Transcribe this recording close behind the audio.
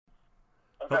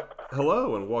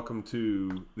Hello and welcome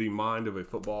to the Mind of a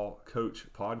Football Coach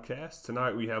podcast.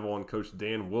 Tonight we have on Coach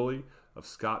Dan Woolley of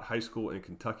Scott High School in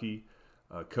Kentucky.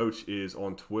 Coach is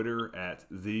on Twitter at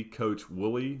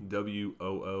 @thecoachwoolley,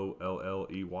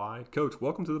 WOOLLEY. Coach,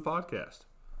 welcome to the podcast.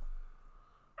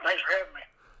 Thanks for having me.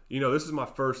 You know, this is my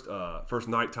first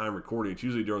nighttime recording. It's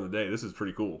usually during the day. This is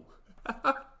pretty cool.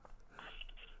 Yeah,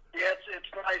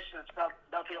 it's nice. It's about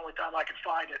the only time I can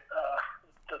find it.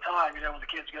 The time, when the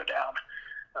kids go down.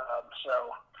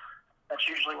 So that's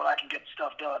usually when I can get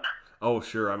stuff done. Oh,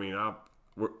 sure. I mean, I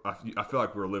feel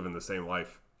like we're living the same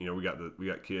life. You know, we got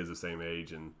kids the same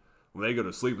age, and when they go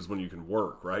to sleep is when you can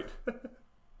work, right?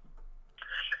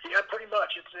 Yeah, pretty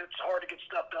much. It's hard to get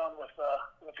stuff done with the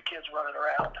kids running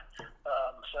around.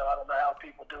 So I don't know how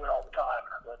people do it all the time,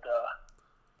 but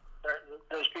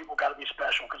those people got to be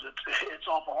special because it's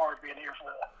awful hard being here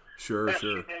for the past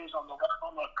few days on the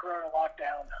Corona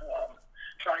lockdown.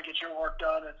 Trying to get your work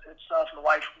done, it's tough. And the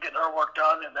wife getting her work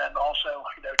done, and then also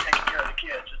taking care of the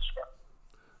kids.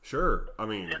 Sure. I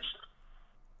mean,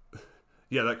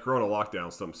 yeah, that Corona lockdown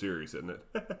is something serious, isn't it?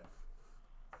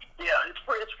 Yeah, it's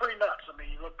pretty nuts. I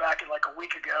mean, you look back at like a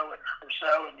week ago or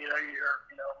so, and you're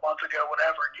a month ago,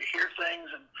 whatever, and you hear things,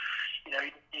 and you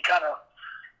kind of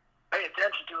pay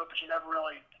attention to it, but you never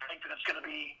really think that it's going to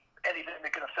be anything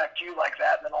that can affect you like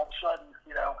that. And then all of a sudden,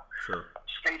 sure,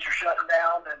 states are shutting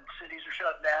down, and cities are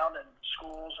shutting down, and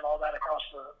schools and all that across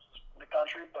the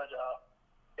country. But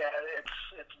yeah,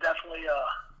 it's definitely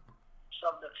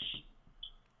something that's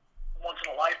once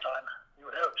in a lifetime. You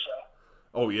would hope so.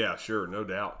 Oh, yeah, sure. No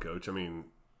doubt, Coach. I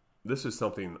mean, this is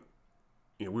something,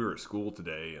 we were at school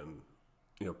today and,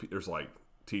 there's like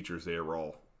teachers there were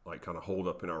all like kind of holed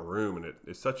up in our room, and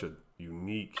it's such a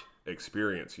unique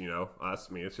experience, I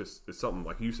mean, it's something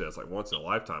like you said, it's like once in a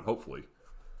lifetime, hopefully.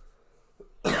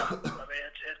 Yeah. I mean,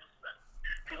 it's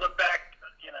if you look back,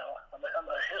 I'm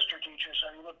a history teacher, so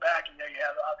you look back and you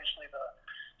have obviously the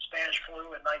Spanish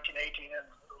flu in 1918 and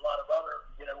a lot of other,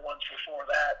 ones before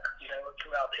that,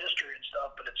 throughout history and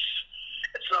stuff. But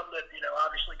it's something that,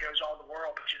 obviously goes on in the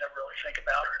world, but you never really think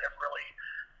about it, or never really,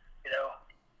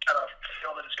 kind of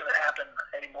feel that it's going to happen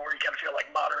anymore. You kind of feel like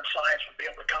modern science would be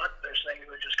able to conquer those things.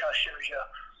 It just kind of shows you,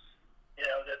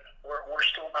 that we're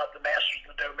still not the masters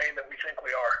of the domain that we think we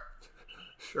are.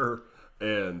 Sure.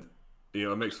 And,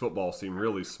 it makes football seem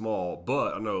really small,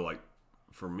 but I know, like,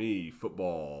 for me,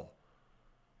 football,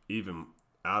 even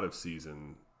out of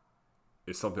season,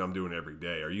 is something I'm doing every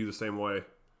day. Are you the same way?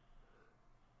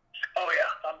 Oh, yeah.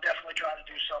 I'm definitely trying to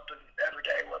do something every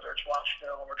day, whether it's watch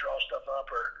film or draw stuff up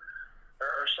or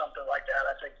something like that.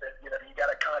 I think that, you got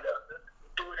to kind of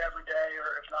do it every day,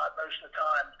 or if not, most of the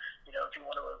time, if you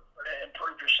want to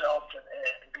improve yourself and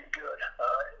be good.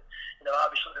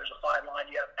 Obviously there's a fine line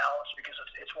you have to balance, because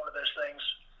it's one of those things,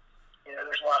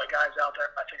 there's a lot of guys out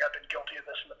there, I think I've been guilty of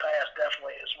this in the past,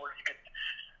 definitely, is where you can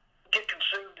get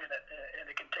consumed in it, and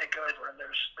it can take over, and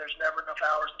there's never enough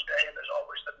hours in the day, and there's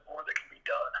always more that can be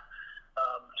done.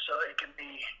 So it can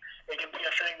be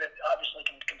a thing that obviously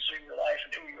can consume your life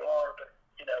and who you are, but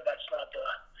that's not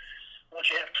once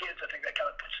you have kids, I think that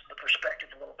kind of puts the perspective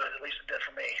a little bit. At least it did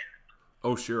for me.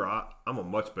 Oh, sure. I'm a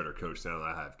much better coach now that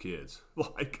I have kids.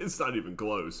 Like, it's not even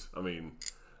close. I mean,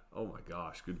 oh my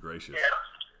gosh, good gracious.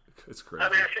 Yeah. It's crazy. I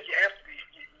mean, I think you have to be.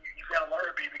 You've got to learn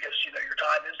to be, because your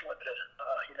time is limited.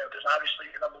 Because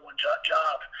obviously your number one job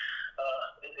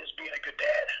is being a good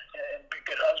dad and be a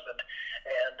good husband,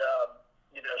 and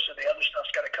so the other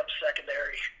stuff's got to come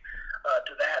secondary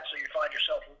to that. So you find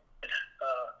yourself in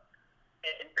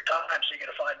your time, so you got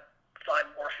to find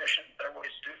more efficient, better ways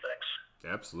to do things.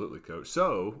 Absolutely, Coach.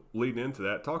 So leading into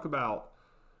that, talk about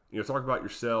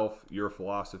yourself, your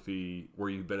philosophy, where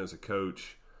you've been as a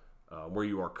coach, where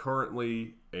you are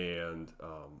currently, and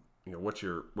what's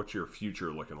your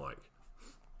future looking like.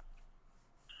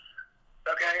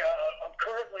 Okay, I'm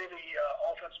currently the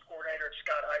offensive coordinator at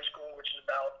Scott High School, which is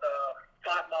about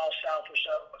 5 miles south or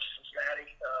so of Cincinnati.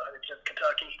 It's in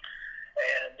Kentucky,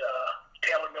 and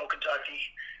Taylor Mill, Kentucky.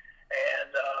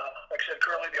 And like I said,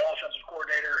 currently the offensive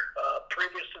coordinator.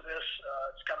 Previous to this,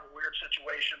 it's kind of a weird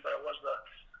situation, but I was the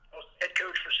head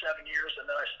coach for 7 years, and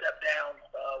then I stepped down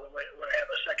when I had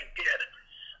my second kid.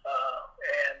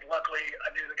 And luckily,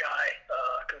 I knew the guy,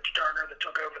 Coach Turner, that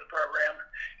took over the program,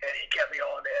 and he kept me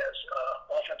on as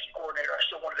offensive coordinator. I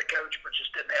still wanted to coach, but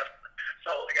just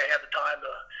felt like I had the time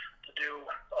to do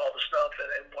all the stuff,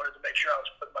 and wanted to make sure I was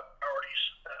putting my priorities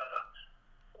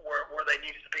where they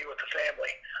needed to be with the family.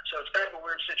 So it's kind of a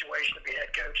weird situation to be head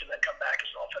coach and then come back as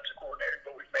an offensive coordinator,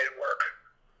 but we've made it work.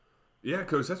 Yeah,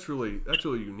 Coach, that's really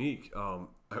unique.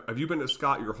 Have you been at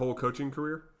Scott your whole coaching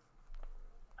career?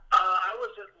 I was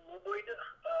at Lloyd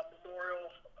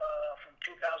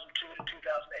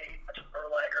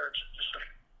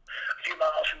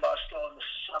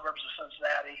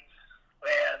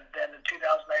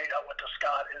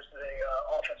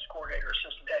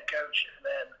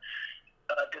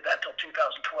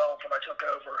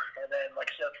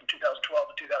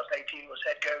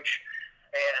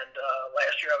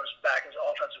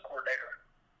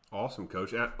awesome,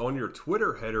 Coach. On your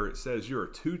Twitter header, it says you're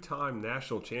a 2-time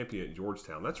national champion at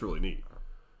Georgetown. That's really neat.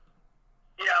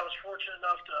 Yeah, I was fortunate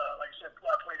enough to, like I said,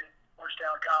 I played at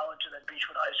Georgetown College and then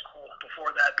Beechwood High School.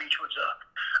 Before that, Beechwood's a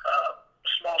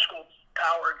small school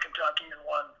power in Kentucky and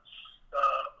won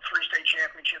 3 state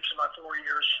championships in my 4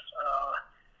 years.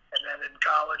 And then in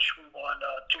college, we won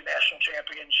 2 national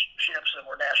championships and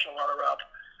were national runner-up.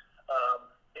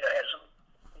 Had some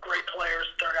great players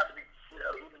that turned out to be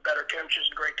even better coaches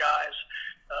and great guys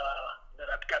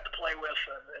that I've got to play with,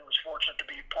 and was fortunate to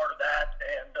be part of that.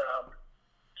 And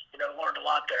learned a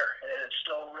lot there. And it's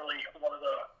still really one of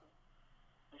the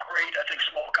great, I think,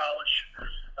 small college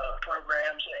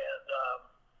programs, and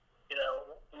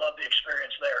love the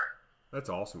experience there. That's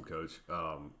awesome, Coach.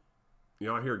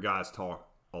 I hear guys talk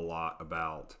a lot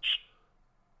about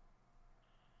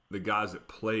the guys that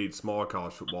played smaller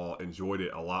college football enjoyed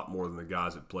it a lot more than the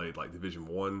guys that played like Division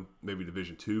I, maybe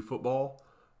Division II football.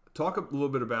 Talk a little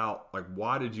bit about like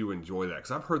why did you enjoy that?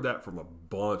 Because I've heard that from a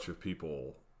bunch of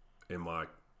people in my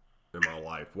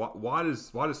life. Why does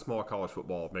small college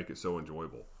football make it so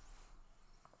enjoyable?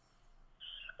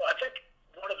 Well, I think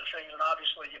one of the things, and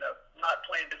obviously, not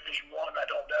playing Division I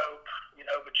don't know,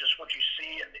 but just what you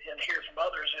see and hear from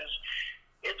others is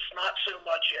it's not so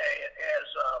much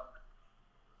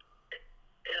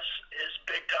as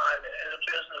big time in a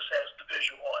business as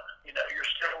Division I.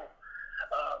 You're still,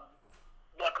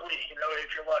 luckily,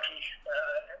 if you're lucky,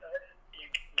 you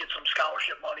get some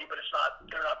scholarship money, but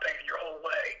they're not paying your whole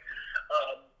way.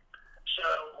 So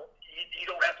you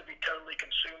don't have to be totally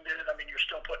consumed in it. I mean, you're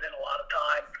still putting in a lot of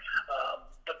time,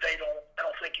 but I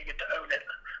don't think you get to own it.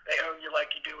 They own you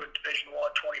like you do in Division I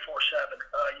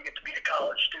 24/7. You get to be a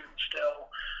college student still,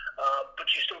 but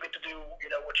you still get to do,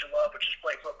 what you love, which is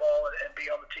play football and be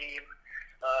on the team,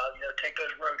 take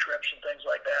those road trips and things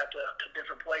like that to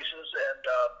different places. And,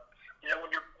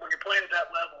 when you're playing at that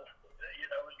level, you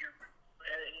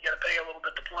got to pay a little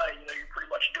bit to play. You're pretty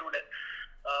much doing it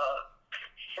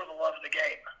for the love of the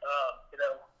game.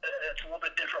 It's a little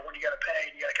bit different when you got to pay.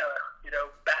 You got to kind of,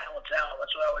 balance out.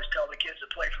 That's what I always tell the kids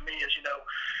that play for me is,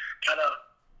 kind of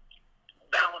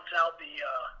balance out the,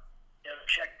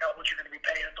 check out what you're going to be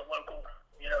paying at the local,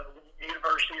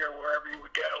 university or wherever you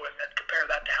would go, and then compare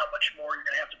that to how much more you're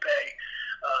going to have to pay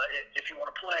if you want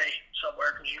to play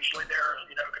somewhere, because usually there,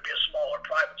 it could be a smaller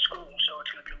private school, so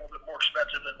it's going to be a little bit more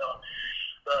expensive than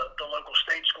the local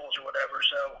state schools or whatever.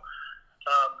 So,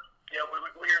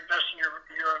 when you're investing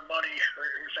your own money or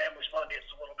your family's money, it's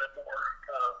a little bit more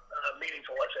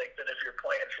meaningful, I think, than if you're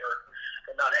playing for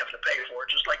and not having to pay for it.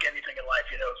 Just like anything in life,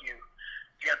 if you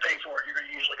got to pay for it, you're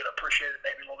usually going to appreciate it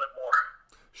maybe a little bit more.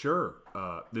 Sure.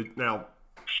 Now,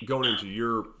 going into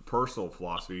your personal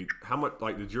philosophy, how much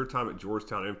did your time at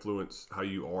Georgetown influence how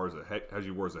you are as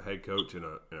you were as a head coach and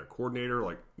a coordinator?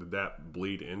 Like, did that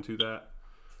bleed into that?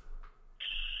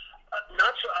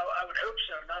 Not so. I would hope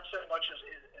so. Not so much as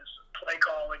play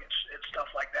calling and stuff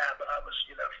like that. But I was,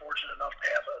 fortunate enough to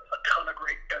have a ton of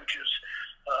great coaches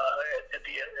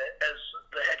as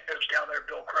the head coach down there,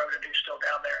 Bill Cronin, who's still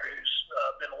down there, who's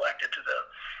been elected to the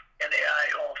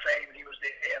NAIA Hall of Fame. He was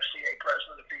the AFCA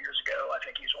president a few years ago. I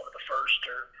think he's one of the first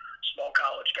or small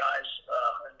college guys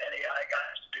and NAIA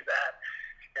guys to do that.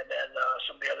 And then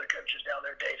some of the other coaches down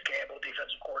there, Dave Campbell,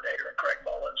 defensive coordinator, and Craig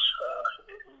Mullins,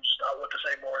 who's not with us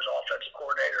anymore as offensive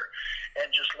coordinator. And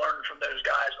just learning from those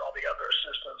guys and all the other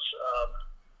assistants,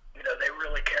 they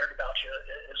really cared about you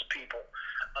as people.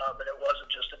 And it wasn't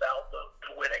just about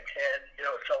the winning. And,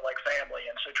 it felt like family.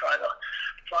 And so trying to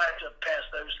pass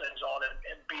those things on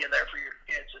and being there for your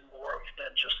kids and more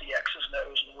than just the X's and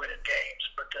O's and winning games,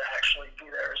 but to actually be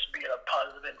there as being a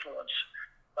positive influence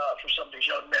for some of these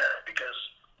young men, because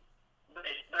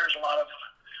there's a lot of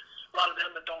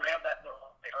them that don't have that in their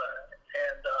life.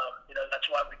 That's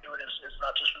why we do it. It's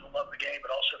not just for the love of the game, but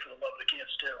also for the love of the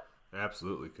kids too.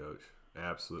 Absolutely, Coach.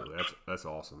 Absolutely. That's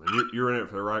awesome. And you're in it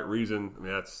for the right reason. I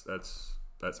mean,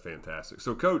 that's fantastic.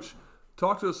 So, Coach,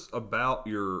 talk to us about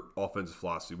your offensive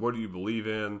philosophy. What do you believe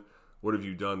in? What have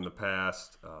you done in the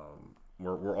past?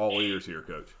 We're all ears here,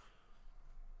 Coach.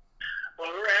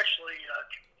 Well, we're actually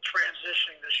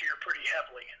transitioning this year pretty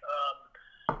heavily.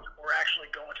 We're actually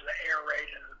going to the air raid,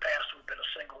 and in the past we've been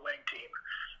a single wing team.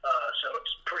 So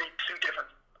it's two different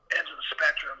ends of the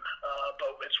spectrum,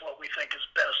 but it's what we think is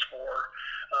best for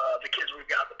the kids we've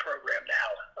got in the program now.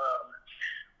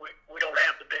 We don't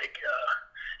have the big,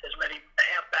 as many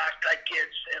halfback type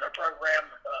kids in our program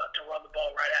to run the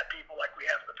ball right at people like we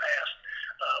have in the past.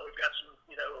 We've got some,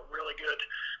 really good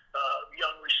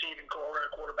young receiving core and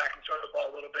a quarterback can throw the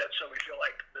ball a little bit, so we feel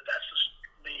like that's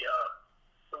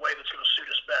the way that's going to suit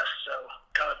us best. So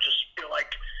kind of just feel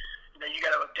like, you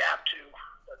got to adapt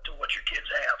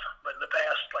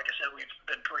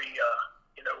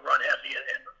run heavy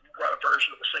and run a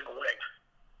version of the single wing.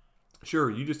 Sure,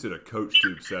 you just did a coach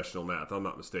tube session on that, if I'm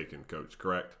not mistaken, Coach,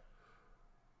 correct?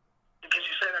 Could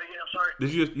you say that again? I'm sorry.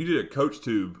 You did a coach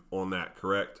tube on that,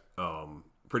 correct?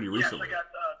 Pretty recently. Yes, I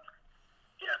got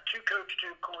 2 coach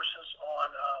tube courses on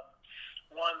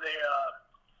one the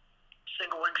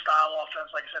single wing style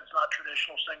offense. Like I said, it's not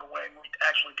traditional single wing. We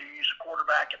actually do use a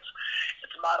quarterback.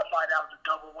 It's modified out of the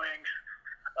double wing,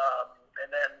 and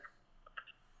then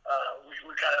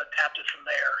we kind of tapped it from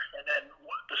there. And then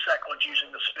the second one's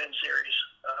using the spin series,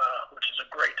 which is a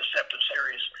great deceptive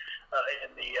series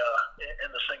in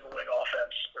the single wing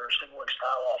offense or single wing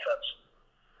style offense.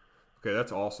 Okay,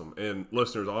 that's awesome. And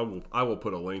listeners, I will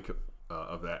put a link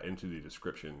of that into the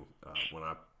description when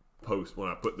I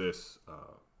put this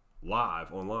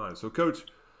live online. So, Coach,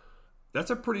 that's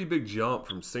a pretty big jump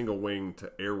from single wing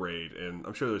to air raid, and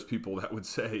I'm sure there's people that would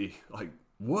say, like,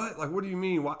 what? Like, what do you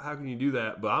mean? How can you do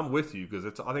that? But I'm with you because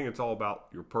I think it's all about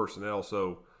your personnel.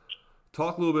 So,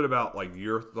 talk a little bit about like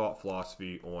your thought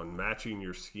philosophy on matching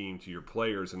your scheme to your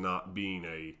players and not being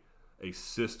a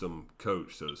system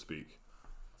coach, so to speak.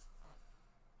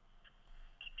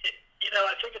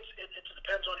 I think it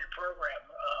depends on your program.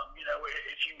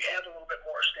 If you have a little bit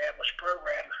more established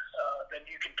program, then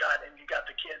you can you got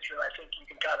the kids, and I think you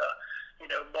can kind of,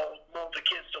 mold the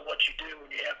kids to what you do when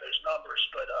you have those numbers.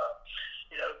 But,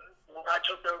 when I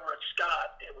took over at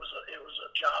Scott, it was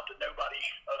a job that nobody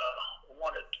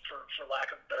wanted, for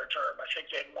lack of a better term. I think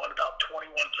they'd won about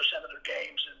 21% of their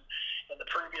games in the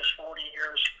previous 40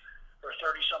 years or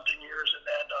 30-something years, and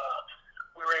then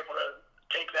we were able to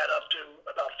take that up to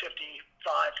about 55%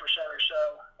 or so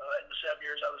in the 7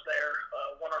 years I was there.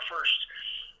 Won our first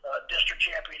district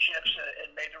championships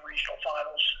and made the regional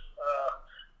finals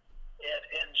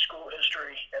in school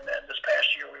history. And then this past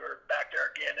year we were back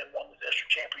there again and won the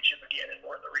district championship again, and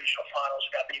we're in the regional finals.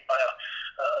 Got beat by a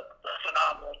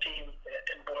phenomenal team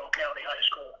in Boyle County High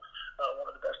School,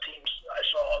 one of the best teams I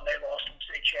saw, and they lost in the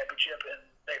state championship, and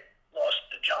they lost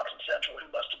to Johnson Central, who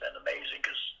must have been amazing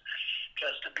because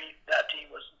to beat that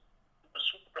team was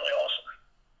really awesome.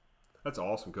 That's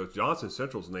awesome, Coach. Johnson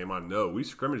Central's a name I know. We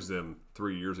scrimmaged them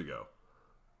 3 years ago.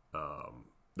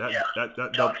 Johnson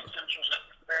Central's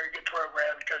a very good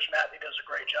program. Coach Matney does a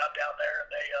great job down there, and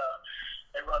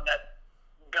they run that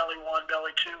belly one,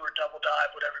 belly two, or double dive,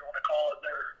 whatever you want to call it.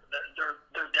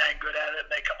 They're dang good at it,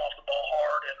 and they come off the ball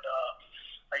hard. And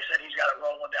like I said, he's got it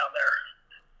rolling down there.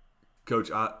 Coach,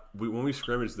 when we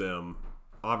scrimmaged them,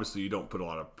 obviously you don't put a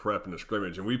lot of prep in the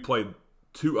scrimmage, and we played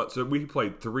we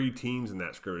played 3 teams in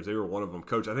that scrimmage. They were one of them.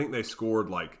 Coach, I think they scored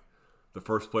like the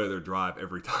first play of their drive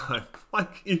every time.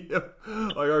 like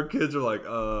our kids are like,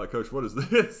 Coach, what is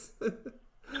this?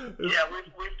 Yeah,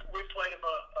 we've played them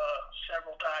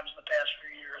several times in the past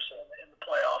few years in the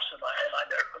playoffs, and I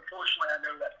know, unfortunately, I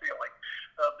know that feeling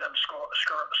of them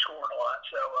scoring a lot.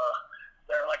 So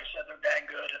they're, like I said, they're dang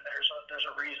good, and there's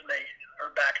a reason they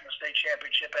are back in the state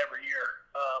championship every year.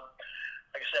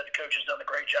 Like I said, the coach has done a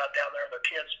great job down there. Their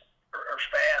kids are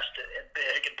fast and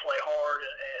big and play hard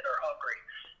and are hungry.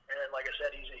 And like I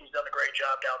said, he's done a great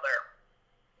job down there.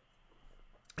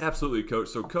 Absolutely,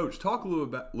 Coach. So, Coach, talk a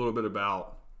little bit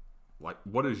about like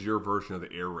what is your version of the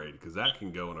air raid, because that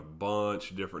can go in a bunch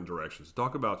of different directions.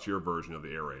 Talk about your version of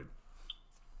the air raid.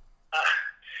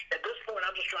 At this point,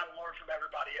 I'm just trying to learn from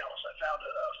everybody else. I found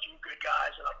a few good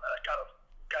guys, and I'm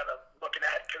kind of looking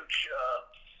at Coach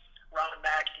Ron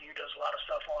Mackey, who does a lot of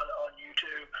stuff on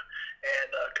YouTube,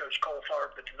 and Coach Cole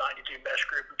Tharp at the 92 Mesh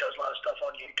Group, who does a lot of stuff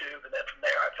on YouTube. And then from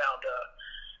there, I found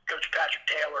Coach Patrick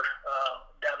Taylor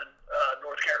down in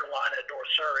North Carolina at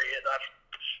North Surrey, and I've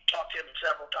talked to him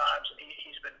several times, and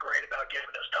he's been great about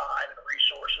giving us time and the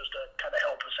resources to kind of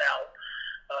help us out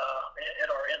in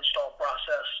our install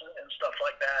process and stuff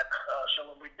like that. So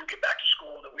when we do get back to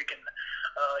school, that we can,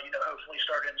 hopefully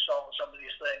start installing some of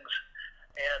these things.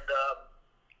 And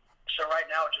so right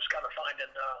now, it's just kind of finding,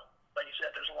 like you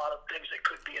said, there's a lot of things that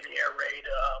could be in the air raid,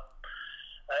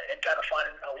 and kind of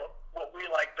finding what we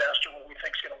like best or what we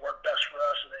think is going to work best for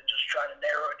us, and then just trying to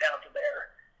narrow it down from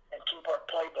there and keep our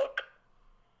playbook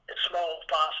as small as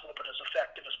possible but as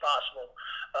effective as possible,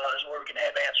 is where we can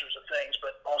have answers to things,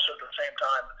 but also at the same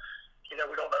time, we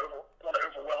don't want to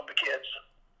overwhelm the kids,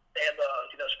 and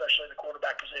especially the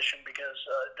quarterback position, because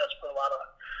it does put a lot of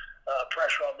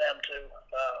pressure on them to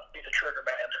be the trigger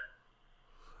man.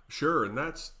 Sure, and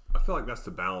I feel like that's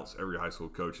the balance every high school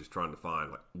coach is trying to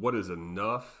find. Like, what is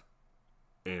enough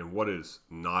and what is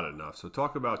not enough? So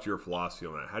talk about your philosophy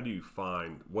on that. How do you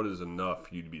find what is enough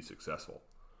for you to be successful?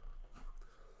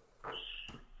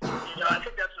 I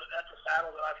think that's a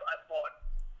battle that I've fought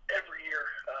every year,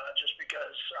 just because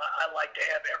because I like to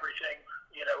have everything,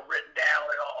 written down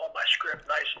and all my script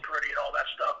nice and pretty and all that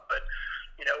stuff. But,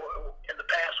 in the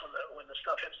past when the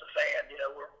stuff hits the fan,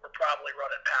 we're probably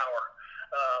running power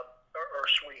or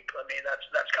sweep. I mean,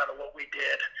 that's kind of what we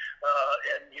did.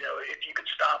 And, if you could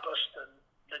stop us,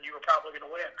 then you were probably going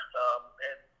to win.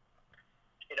 And,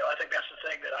 I think that's the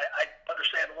thing that I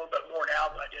understand a little bit more now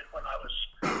than I did when I was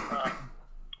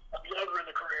younger in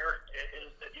the career,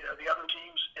 is that, the other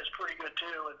teams is pretty good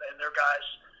too, and their guys,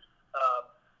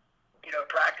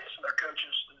 practice, and their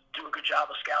coaches do a good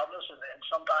job of scouting us, and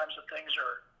sometimes the things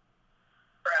are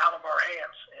out of our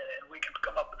hands, and we can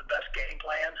come up with the best game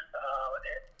plan.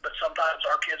 But sometimes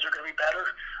our kids are going to be better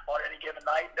on any given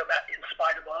night, no matter, in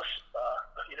spite of us.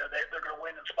 They're going to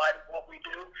win in spite of what we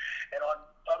do. And on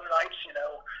other nights,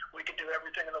 we can do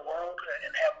everything in the world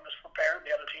and have them as prepared.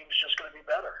 The other team is just going to be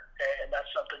better, and that's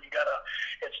something you got to.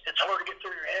 It's hard to get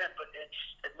through your head, but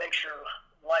it makes your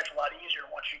life a lot easier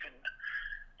once you can,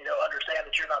 understand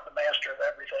that you're not the master of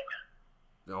everything.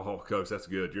 Oh, Coach, that's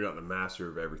good. You're not the master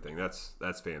of everything. That's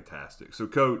fantastic. So,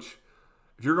 Coach,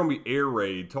 if you're going to be air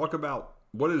raid, talk about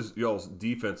what is y'all's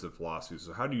defensive philosophy.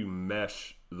 So, how do you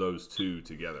mesh those two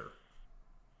together?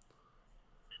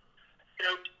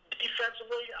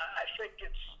 Defensively, I think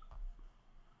it's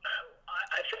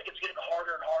getting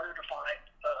harder and harder to find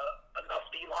enough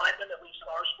D linemen, at least in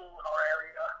our school, in our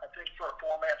area. I think for a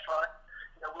four-man front,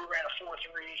 we ran a 4-3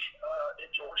 in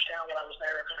Georgetown when I was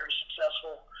there, very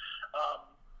successful.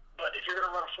 But if you're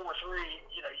going to run a 4-3,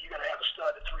 you got to have a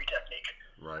stud at 3 technique.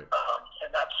 Right.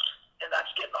 And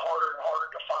that's getting harder and harder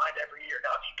to find every year.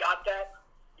 Now, if you got that,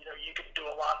 you can do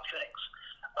a lot of things.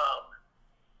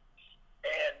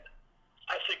 And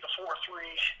I think the 4-3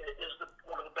 is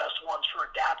one of the best ones for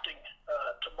adapting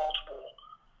to multiple,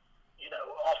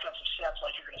 offensive sets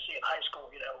like you're going to see in high school.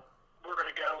 We're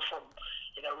going to go from,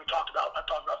 I talked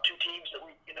about 2 teams that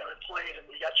we, had played, and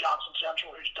we got Johnson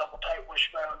Central, who's double tight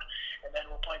wishbone, and then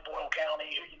we'll play Boyle County,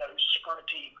 who's a sprint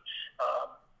team.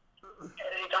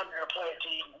 And anytime you're going to play a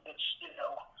team that's,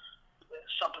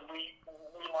 something we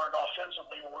learned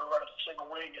offensively when we were running the single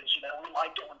wing is, we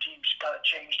liked it when teams kind of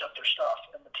changed up their stuff.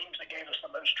 And the teams that gave us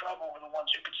the most trouble were the ones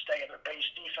who could stay in their base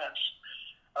defense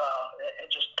and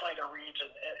just play their reads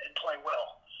and play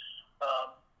well.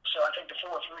 So I think the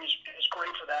 4-3 is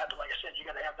great for that. But like I said, you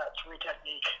got to have that 3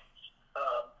 technique.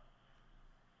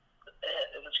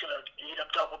 And it's going to eat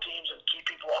up double teams and keep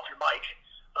people off your mic.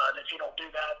 And if you don't do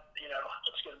that,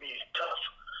 it's going to be tough.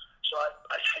 So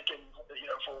I think,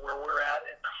 for where we're at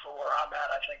and for where I'm at,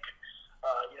 I think,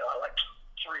 I like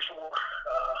 3-4,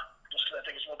 just because I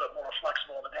think it's a little bit more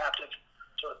flexible and adaptive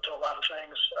to a lot of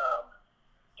things,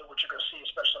 which you're going to see,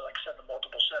 especially, like I said, the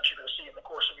multiple sets you're going to see in the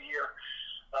course of a year.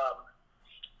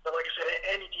 But like I said,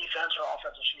 any defense or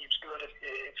offensive scheme is good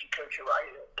if you coach it right,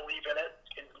 believe in it,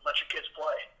 and let your kids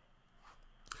play.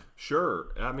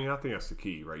 Sure. I mean, I think that's the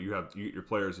key, right? You get your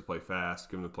players to play fast,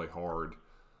 give them to play hard,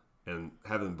 and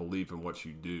have them believe in what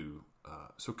you do.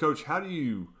 So, Coach, how do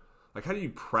you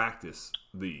practice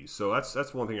these? So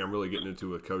that's one thing I'm really getting into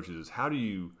with coaches is how do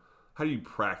you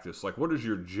practice? Like, what is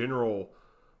your general,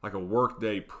 like, a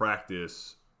workday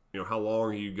practice? How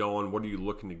long are you going? What are you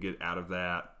looking to get out of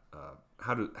that?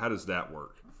 How does that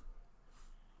work?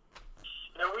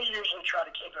 We usually try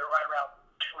to keep it right around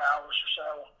 2 hours or so.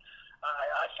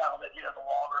 I found that, the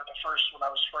longer, when I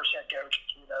was first head coach,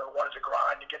 wanted to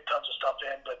grind to get tons of stuff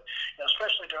in. But,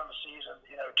 especially during the season,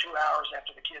 2 hours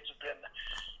after the kids have been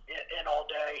in all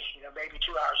day, maybe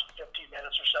 2 hours and 15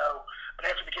 minutes or so. But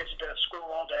after the kids have been at school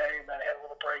all day and then had a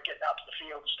little break getting out to the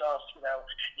field and stuff,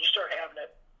 you start having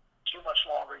it too much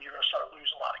longer, you're going to start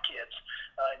losing a lot of kids.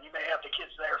 You may have the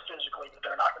kids there physically, but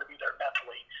they're not going to be there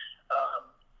mentally.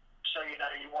 So,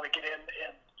 you want to get in,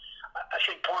 and I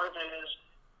think part of it is,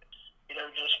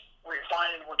 just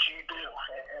refining what you do.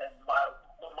 And my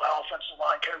offensive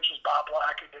line coach is Bob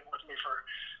Black, who's been with me for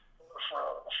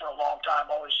a long time.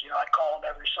 Always, I'd call him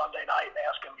every Sunday night and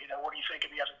ask him, what do you think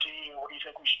of the other team? What do you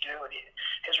think we should do? And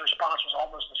his response was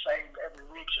almost the same every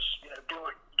week, just, do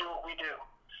what we do.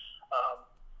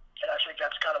 And I think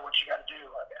that's kind of what you got to do.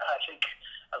 I think,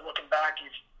 looking back,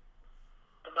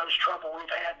 the most trouble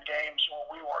we've had in games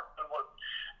when we weren't doing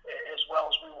as well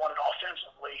as we wanted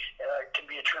offensively can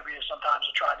be attributed sometimes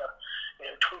to trying to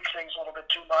tweak things a little bit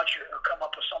too much or come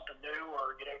up with something new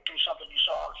or do something you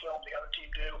saw on film the other team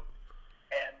do.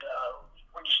 And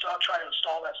when you start trying to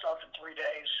install that stuff in 3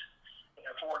 days,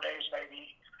 4 days maybe,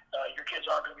 your kids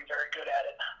aren't going to be very good at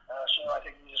it. So I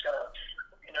think you just got to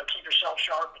keep yourself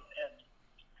sharp and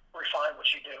refine what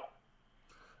you do.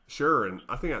 Sure, and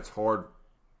I think that's hard.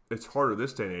 It's harder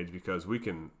this day and age because we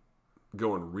can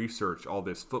go and research all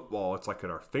this football. It's like at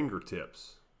our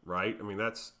fingertips, right? I mean,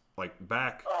 that's like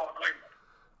back. Oh, great.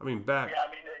 I mean, back. Yeah,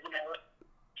 I mean,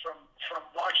 from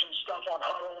watching stuff on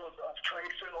Huddle of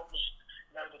trade films,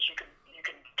 that you can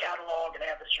catalog and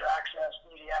have at your access,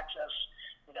 easy access.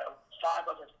 Five,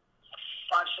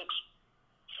 six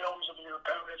films of your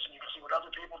opponents, and you can see what other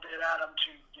people did at them.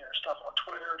 To stuff on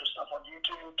Twitter, to stuff on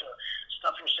YouTube, to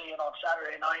stuff you're seeing on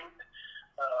Saturday night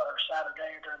or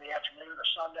Saturday during the afternoon or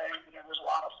Sunday. There's a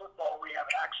lot of football we have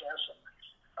access, and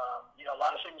a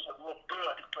lot of things that look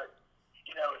good, but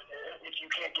if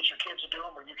you can't get your kids to do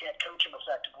them or you can't coach them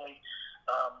effectively,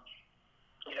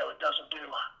 it doesn't do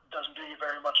you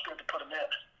very much good to put them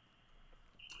in.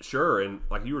 Sure, and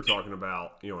like you were talking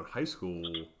about, in high school,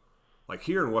 like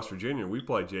here in West Virginia, we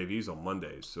play JVs on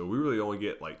Mondays, so we really only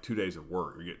get like 2 days of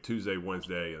work. We get Tuesday,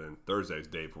 Wednesday, and then Thursday's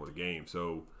the day before the game.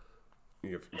 So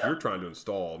if you're trying to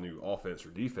install new offense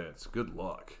or defense, good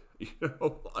luck.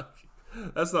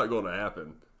 That's not going to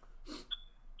happen.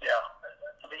 Yeah,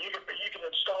 I mean, you can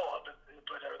install it,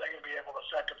 but are they going to be able to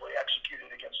effectively execute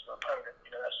it against the opponent?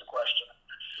 That's the question.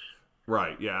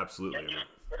 Right. Yeah. Absolutely. And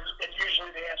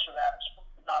usually the answer to that is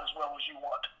not as well as you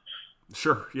want.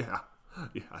 Sure. Yeah.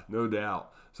 Yeah. No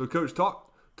doubt. So, Coach,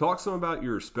 talk some about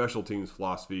your special teams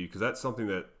philosophy, because that's something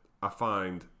that I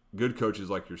find good coaches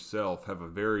like yourself have a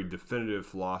very definitive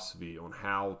philosophy on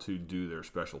how to do their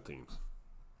special teams.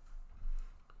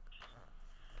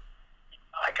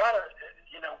 I kind of,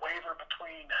 waver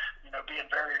between, being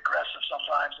very aggressive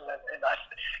sometimes and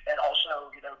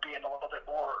also, being a little bit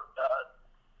more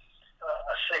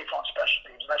safe on special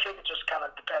teams. And I think it just kind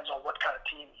of depends on what kind of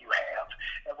team you have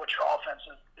and what your offense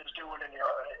is doing in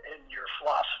your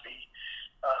philosophy.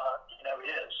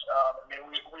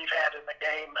 We've had in the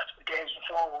games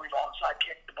before where we've onside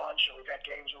kicked a bunch, and we've had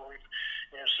games where we've,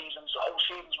 whole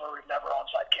seasons where we've never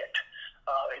onside kicked.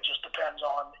 It just depends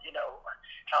on,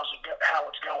 how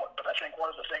it's going. But I think one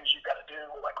of the things you've got to do,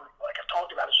 like I've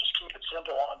talked about, is just keep it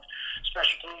simple on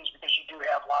special teams, because you do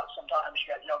have sometimes you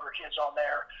got younger kids on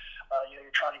there. You're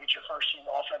trying to get your first team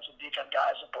offense and defense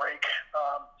guys a break.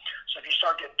 So if you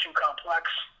start getting too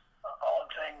complex on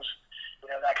things,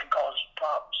 that can cause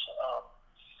problems.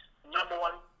 Number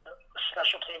one,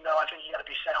 special team, though, I think you got to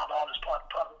be sound on is punt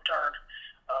return.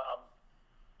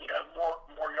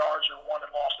 More yards are won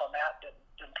and lost on that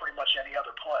than pretty much any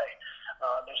other play.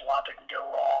 There's a lot that can go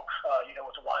wrong,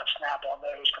 with the line snap on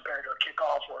those compared to a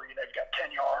kickoff where, you've got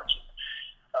 10 yards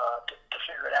to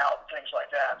figure it out and things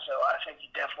like that. So I think you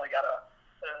definitely got to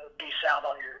be sound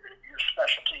on your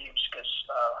special teams, because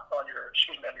on your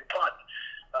punt,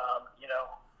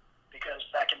 because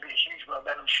that can be a huge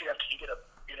momentum shift. You get a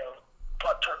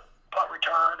punt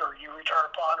return, or you return a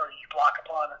punt, or you block a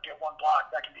punt, or get one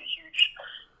block. That can be a huge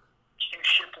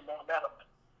shift in momentum.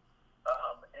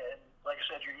 And like I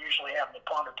said, you're usually having to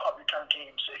punt or punt return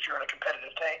teams if you're in a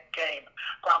competitive game,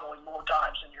 probably more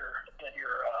times than your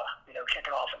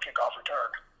kickoff and kickoff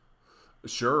return.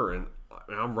 Sure, and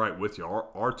I'm right with you.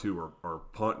 Our two are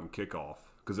punt and kickoff,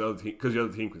 because the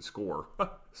other team can score.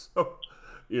 So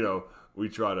we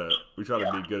try to be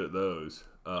good at those.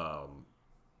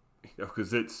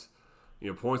 Because it's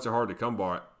points are hard to come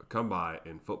by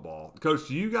in football. Coach,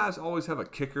 do you guys always have a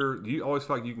kicker? Do you always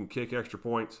feel like you can kick extra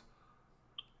points?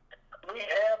 We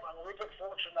have. We've been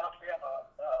fortunate enough. We have a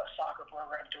soccer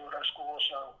program too at our school,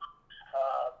 so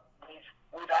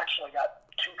we've actually got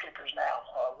two kickers now.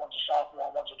 One's a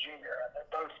sophomore, one's a junior, and they're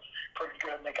both pretty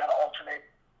good. And they kind of alternate.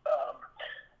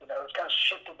 It's kind of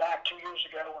shifted back 2 years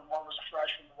ago when one was a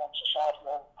freshman, and one was a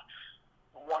sophomore.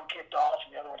 One kicked off,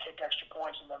 and the other one kicked extra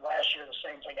points. And then last year, the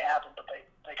same thing happened, but they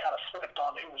kind of flipped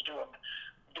on who was doing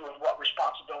what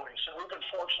responsibility. So we've been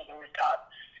fortunate that we've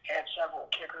had several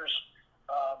kickers.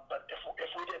 But if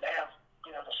we didn't have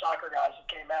the soccer guys that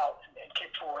came out and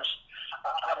kicked for us,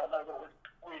 I don't know that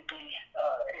we'd be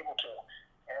able to.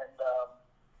 And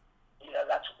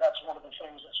that's one of the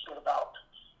things that's good about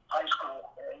high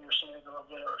school, and you're seeing it a little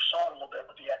bit, or saw it a little bit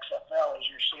with the XFL, is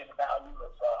you're seeing the value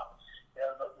of the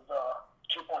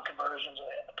 2-point conversions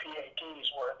and the PATs,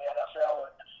 where in the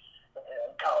NFL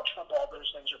and college football, those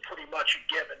things are pretty much a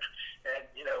given. And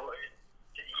you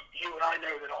and I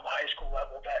know that on the high school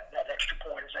level, that extra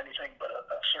point is anything but a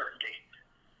certainty.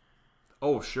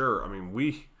 Oh, sure. I mean,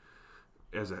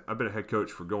 I've been a head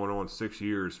coach for going on 6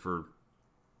 years. For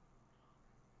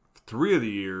 3 of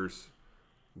the years,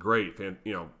 great,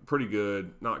 pretty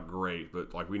good, not great,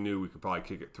 but like we knew we could probably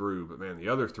kick it through. But man, the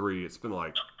other 3, it's been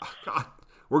like, oh, God,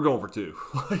 we're going for 2.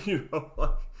 Yeah.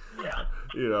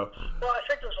 Well, I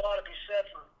think there's a lot to be said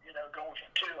for going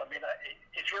for 2. I mean,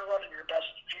 if you're running your best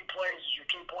few plays as your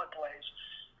 2-point plays,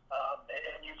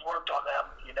 and you've worked on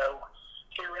them,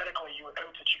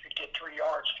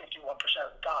 51%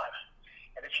 of the time.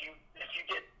 And if you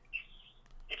get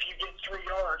 3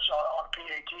 yards on a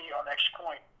PAT on extra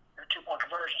point or 2-point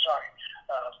conversion,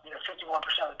 51%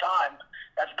 of the time,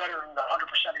 that's better than 100%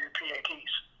 of your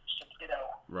PATs. So,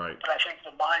 right. But I think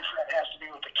the mindset has to be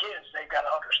with the kids. They've got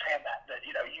to understand that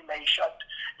you may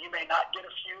not get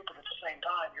a few, but at the same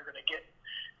time, you're going to get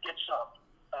some.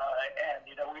 And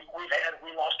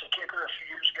we lost a kicker a few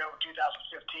years ago in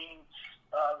 2015.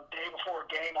 The day before a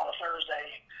game on a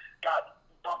Thursday, got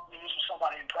bumped knees with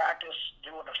somebody in practice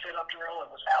doing a fit-up drill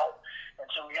and was out. And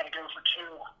so we had to go for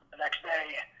 2 the next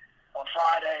day on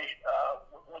Friday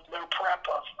with no prep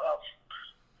of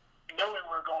knowing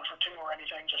we were going for 2 or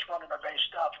anything, just running our base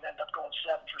stuff, and ended up going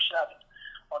 7 for 7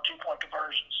 on 2-point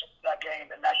conversions that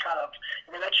game. And that kind of,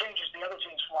 that changes the other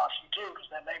team's philosophy too, because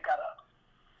then they've got to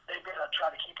try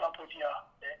to keep up with you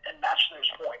and match those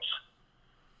points.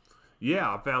 Yeah,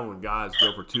 I found when guys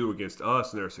go for 2 against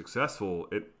us and they're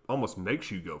successful, it almost makes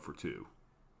you go for 2.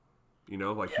 You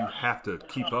have to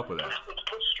keep up with that. It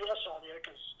puts stress on you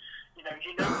because, the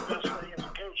best thing as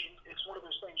a coach, it's one of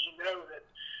those things that,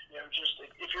 just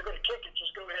if you're going to kick it,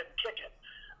 just go ahead and kick it.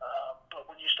 But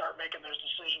when you start making those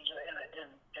decisions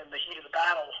in the heat of the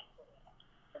battle,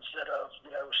 instead of,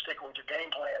 sticking with your game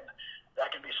plan,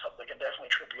 that can be something that can definitely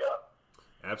trip you up.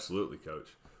 Absolutely,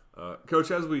 Coach.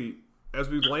 Coach, as we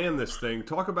land this thing,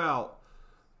 talk about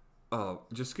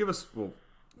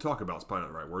talk about is probably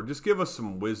not the right word. Just give us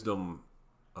some wisdom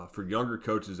for younger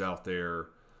coaches out there,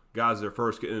 guys that are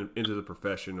first getting into the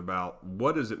profession, about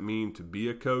what does it mean to be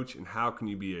a coach and how can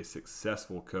you be a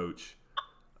successful coach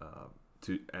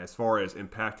as far as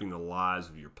impacting the lives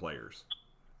of your players.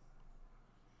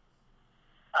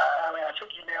 I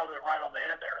think you nailed it right on the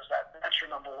head there. That's your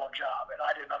number one job, and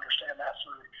I didn't understand that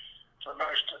for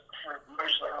most of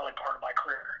the early part of my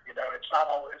career. It's not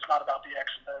about the X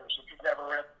and O's. If you've never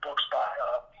read books by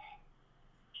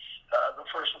the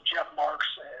first one, Jeff Marks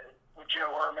with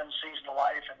Joe Ehrmann, Season of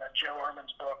Life, and then Joe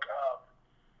Ehrmann's book,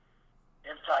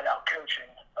 Inside Out Coaching.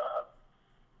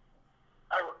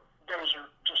 Those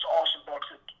are just awesome books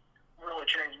that really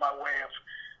changed my way of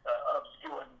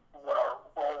viewing what our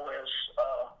role is,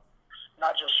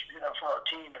 not just for our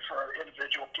team, but for our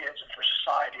individual kids and for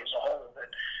society as a whole. That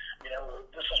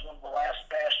this is one of the last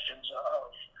bastions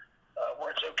of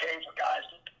where it's okay for guys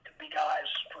to be guys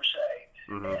per se,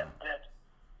 and that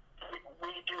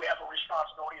we do have a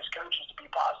responsibility as coaches to be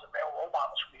positive male role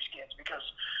models for these kids, because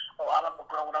a lot of them are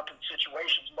growing up in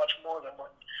situations much more than when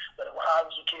I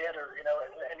was a kid, or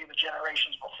any of the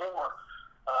generations before,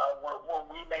 where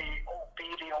we may be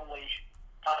the only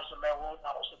positive male role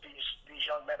models that these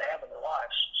young men have in their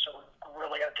lives. So we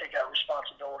really got to take that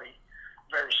responsibility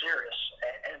very serious,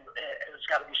 and it's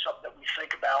got to be something that we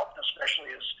think about,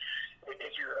 especially as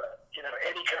if you're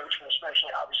any coach, and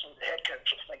especially obviously the head coach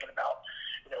is thinking about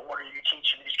what are you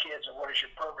teaching these kids and what is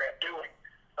your program doing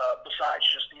besides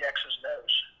just the X's and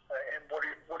O's, and what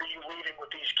are you leaving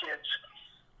with these kids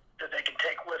that they can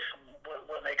take with them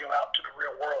when they go out to the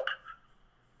real world.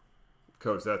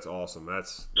 Coach, that's awesome.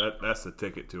 That's the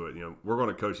ticket to it. We're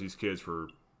going to coach these kids for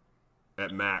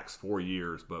at max 4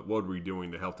 years, but what are we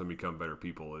doing to help them become better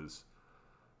people is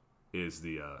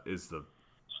the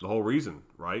whole reason,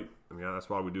 right? That's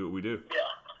why we do what we do. Yeah.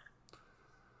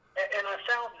 And I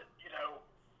found that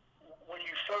when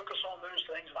you focus on those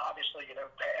things, and obviously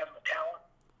having the talent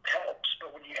helps,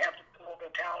 but when you have a little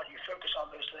bit of talent, you focus on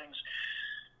those things,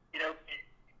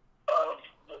 of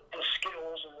the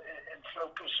skills and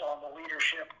focus on the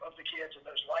leadership of the kids and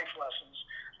those life lessons,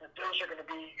 that those are going to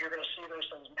be, you're going to see those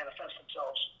things manifest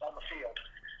themselves on the field.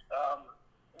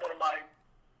 One of my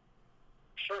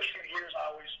first few years,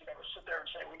 I always sit there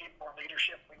and say, we need more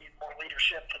leadership, but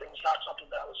it was not something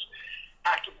that I was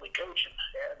actively coaching.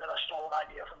 And then I stole an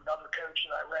idea from another coach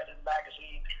that I read in a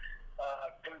magazine,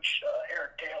 Coach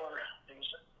Eric Taylor,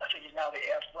 I think he's now the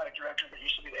athletic director, but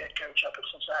used to be the head coach up at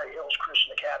Cincinnati Hills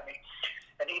Christian Academy.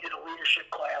 And he did a leadership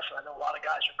class, and I know a lot of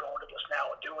guys are going to this now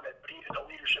and doing it, but he did a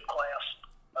leadership class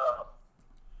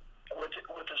with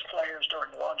his players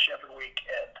during lunch every week.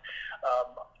 And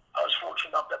I was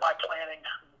fortunate enough that my planning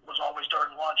was always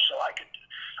during lunch, so I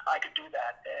could do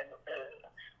that. And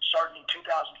starting in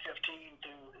 2015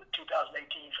 through 2018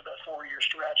 for that 4-year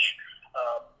stretch,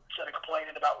 instead of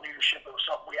complaining about leadership, it was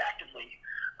something we actively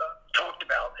talked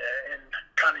about and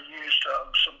kind of used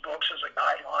some books as a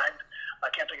guideline. I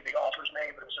can't think of the author's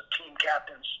name, but it was a Team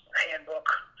Captain's Handbook,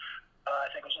 I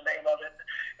think was the name of it,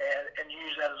 and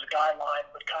used that as a guideline,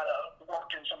 but kind of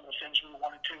worked in some of the things we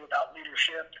wanted to about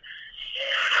leadership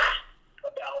and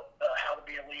about how to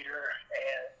be a leader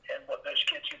and what those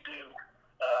kids could do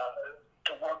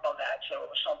to work on that. So it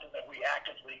was something that we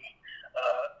actively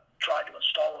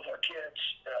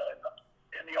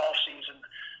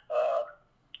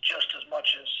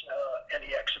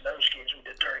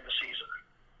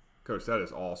Coach, that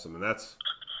is awesome, and that's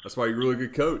why you're a really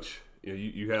good coach. You know,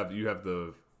 you have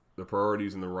the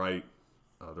priorities in the right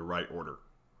order.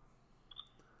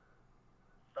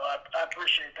 No, I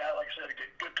appreciate that. Like I said,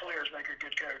 good players make a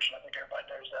good coach, and I think everybody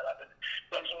knows that. I've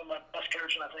done some of my best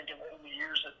coaching, I think, in the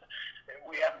years that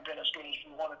we haven't been as good as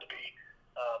we wanted to be.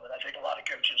 And I think a lot of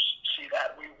coaches see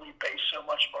that. We base so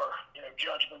much of our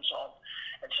judgments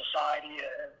in society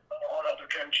and on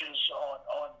other coaches,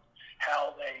 on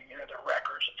how they their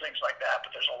records and things like that.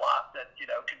 But there's a lot that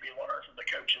can be learned from the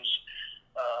coaches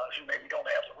who maybe don't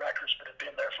have the records but have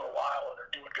been there for a while and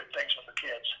are doing good things with the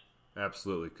kids.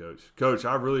 Absolutely, Coach. Coach,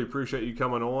 I really appreciate you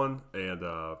coming on, and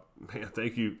man,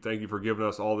 thank you for giving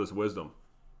us all this wisdom.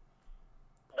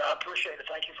 No, I appreciate it.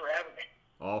 Thank you for having me.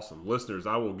 Awesome. Listeners,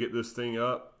 I will get this thing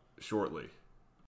up shortly.